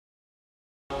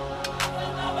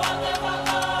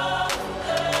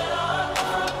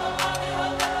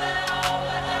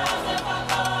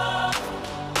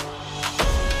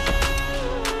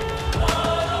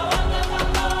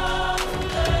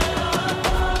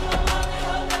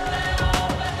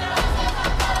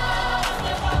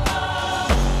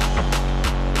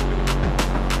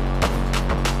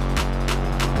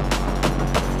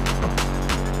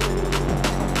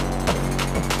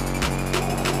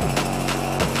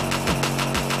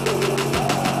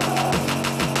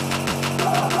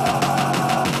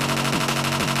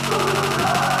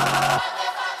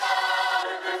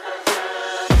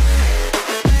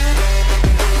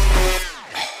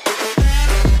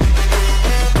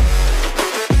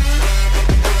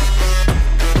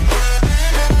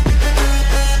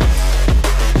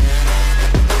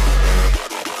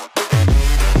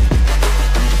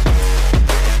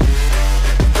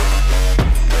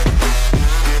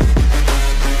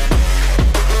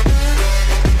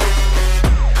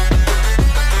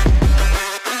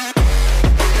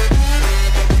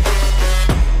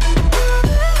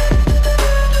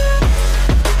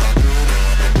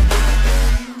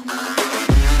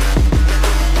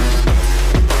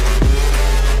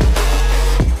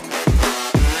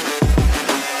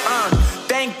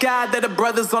God that the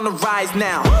brothers on the rise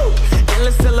now.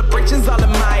 Endless celebrations all in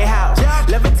my house.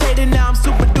 Levitating now, I'm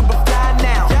super duper fly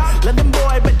now. London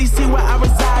boy, but DC where I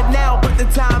reside now. Put the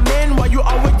time in while you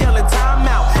always yelling time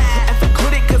out. And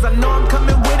quit it, cause I know I'm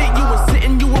coming with it. You were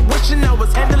sitting, you were wishing I was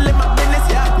handling my business.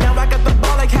 Now I got the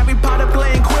ball like Harry Potter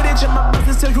playing Quidditch. And my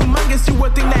business so humongous, you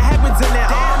would think that happens in it.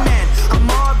 Damn man, I'm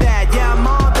all that, yeah, I'm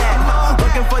all that.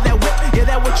 Working for that whip, yeah,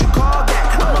 that what you call that.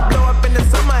 I'ma blow up in the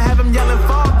summer, have him yelling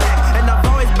fall back. And I've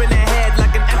always been ahead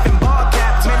like an effing ball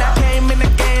cap. Man, I came in the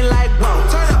game like, whoa.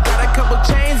 Got a couple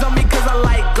chains on me cause I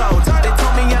like gold. They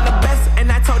told me I'm the best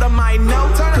and I told them I know.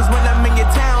 Cause when I'm in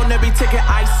your town, every ticket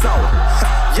I sold.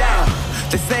 Yeah,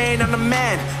 they saying I'm the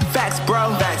man. Facts,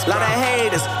 bro. Facts, lot of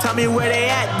haters. Tell me where they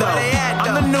at, though.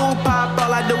 I'm the new pop,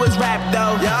 all I do is rap,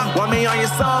 though. Want me on your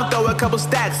song, throw a couple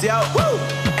stacks, yo. Woo!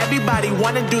 Everybody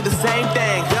wanna do the same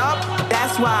thing.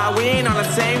 That's why we ain't on the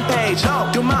same page.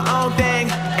 Do my own thing,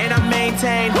 and I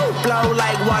maintain. Flow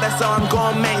like water, so I'm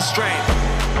going mainstream.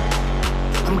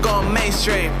 I'm going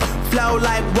mainstream. Flow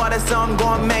like water, so I'm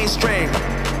going mainstream.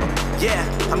 Yeah,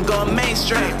 I'm going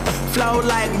mainstream. Flow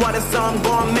like water, so I'm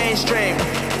going mainstream.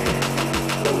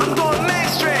 I'm going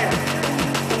mainstream.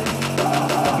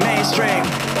 Mainstream.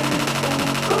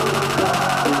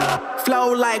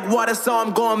 Flow like water, so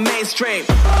I'm going mainstream.